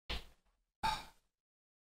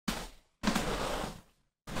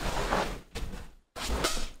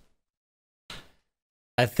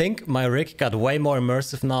I think my rig got way more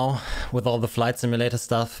immersive now with all the flight simulator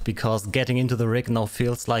stuff, because getting into the rig now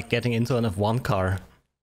feels like getting into an F1 car.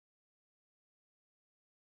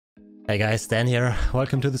 Hey guys, Dan here.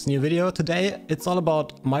 Welcome to this new video. Today it's all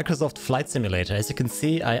about Microsoft Flight Simulator. As you can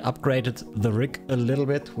see, I upgraded the rig a little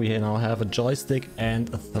bit. We now have a joystick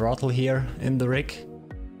and a throttle here in the rig.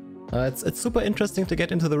 It's super interesting to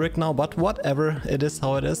get into the rig now, but whatever, it is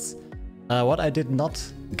how it is. What I did not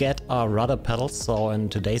get are rudder pedals, so in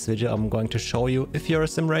today's video I'm going to show you, if you're a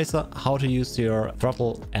sim racer, how to use your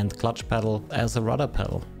throttle and clutch pedal as a rudder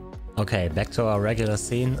pedal. Okay, back to our regular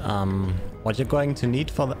scene. What you're going to need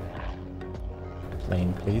for the...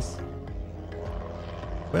 Plane, please.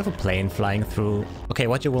 We have a plane flying through. Okay,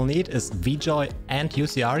 what you will need is VJoy and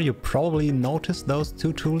UCR. You probably noticed those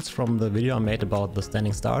two tools from the video I made about the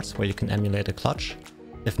standing starts, where you can emulate a clutch.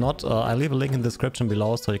 If not, I'll leave a link in the description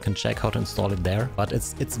below so you can check how to install it there. But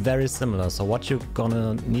it's very similar. So what you're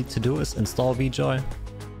gonna need to do is install VJoy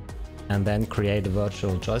and then create a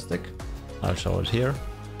virtual joystick. I'll show it here.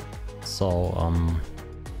 So,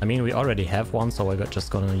 I mean, we already have one, so we're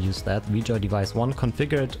just gonna use that. VJoy device 1,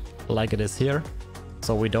 configure it like it is here.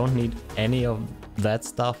 So we don't need any of that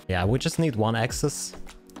stuff. Yeah, we just need one axis.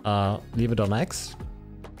 Leave it on X.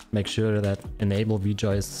 Make sure that enable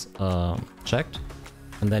VJoy is checked.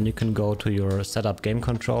 And then you can go to your setup game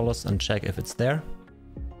controllers and check if it's there.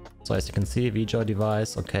 So as you can see, VJoy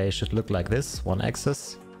device, okay, should look like this, one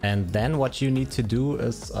axis. And then what you need to do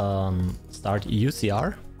is start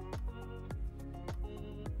UCR.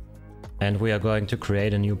 And we are going to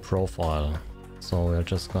create a new profile. So we're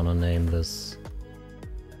just gonna name this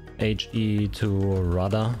HE2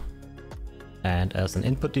 rudder. And as an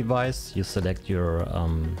input device, you select your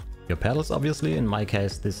pedals, obviously. In my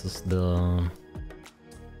case, this is the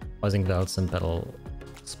Heusinkveld Sim Pedal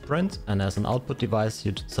Sprint, and as an output device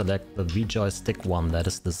you select the VJoy Stick 1, that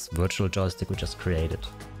is this virtual joystick we just created.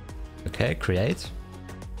 Okay, create.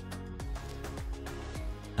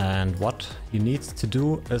 And what you need to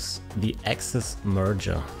do is the axis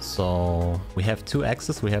merger. So we have two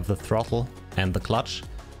axes, we have the throttle and the clutch,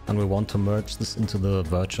 and we want to merge this into the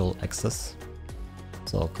virtual axis.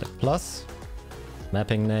 So click plus,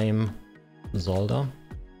 mapping name, Solder.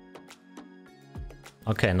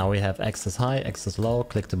 Okay, now we have axis high, axis low,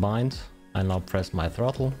 click to bind. I now press my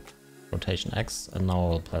throttle, rotation X, and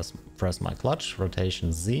now I'll press my clutch,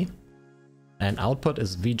 rotation Z. And output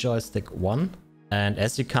is VJoy Stick 1. And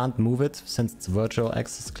as you can't move it, since it's virtual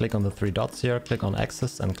axis, click on the three dots here, click on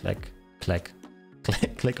axis and click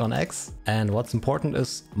on X. And what's important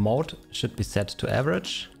is mode should be set to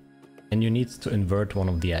average, and you need to invert one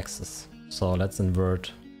of the axes. So let's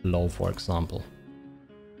invert low, for example.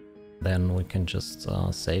 Then we can just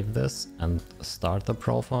save this and start the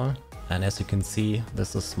profile. And as you can see,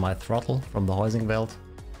 this is my throttle from the Heusinkveld.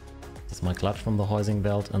 This is my clutch from the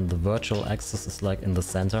Heusinkveld, and the virtual axis is like in the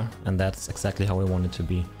center, and that's exactly how we want it to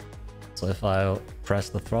be. So if I press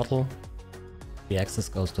the throttle, the axis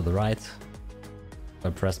goes to the right. If I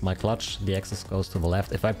press my clutch, the axis goes to the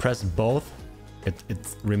left. If I press both,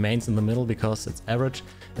 it remains in the middle because it's average.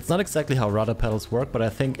 It's not exactly how rudder pedals work, but I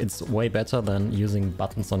think it's way better than using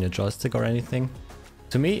buttons on your joystick or anything.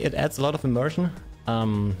 To me, it adds a lot of immersion.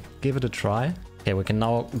 Give it a try. Okay, we can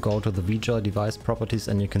now go to the VJoy device properties,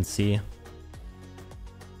 and you can see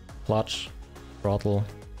clutch, throttle,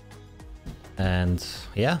 and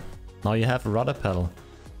yeah, now you have a rudder pedal.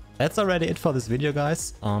 That's already it for this video,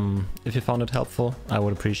 guys. If you found it helpful, I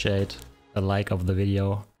would appreciate a like of the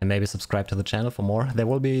video and maybe subscribe to the channel for more. There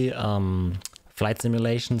will be flight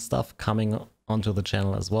simulation stuff coming onto the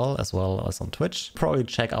channel as well as on Twitch. Probably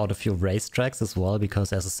check out a few racetracks as well,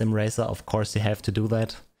 because as a sim racer, of course, you have to do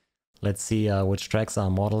that. Let's see which tracks are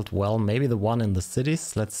modeled well. Maybe the one in the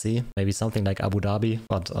cities. Let's see. Maybe something like Abu Dhabi.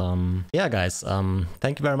 But yeah, guys,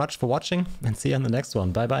 thank you very much for watching, and see you in the next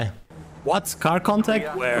one. Bye bye. What? Car contact?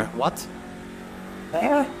 Yeah. Where? What?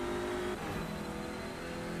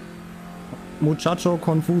 Muchacho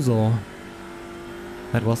confuso.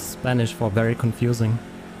 That was Spanish for very confusing.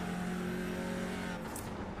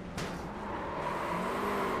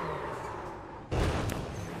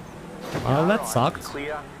 Well, that sucked.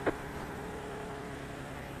 Clear.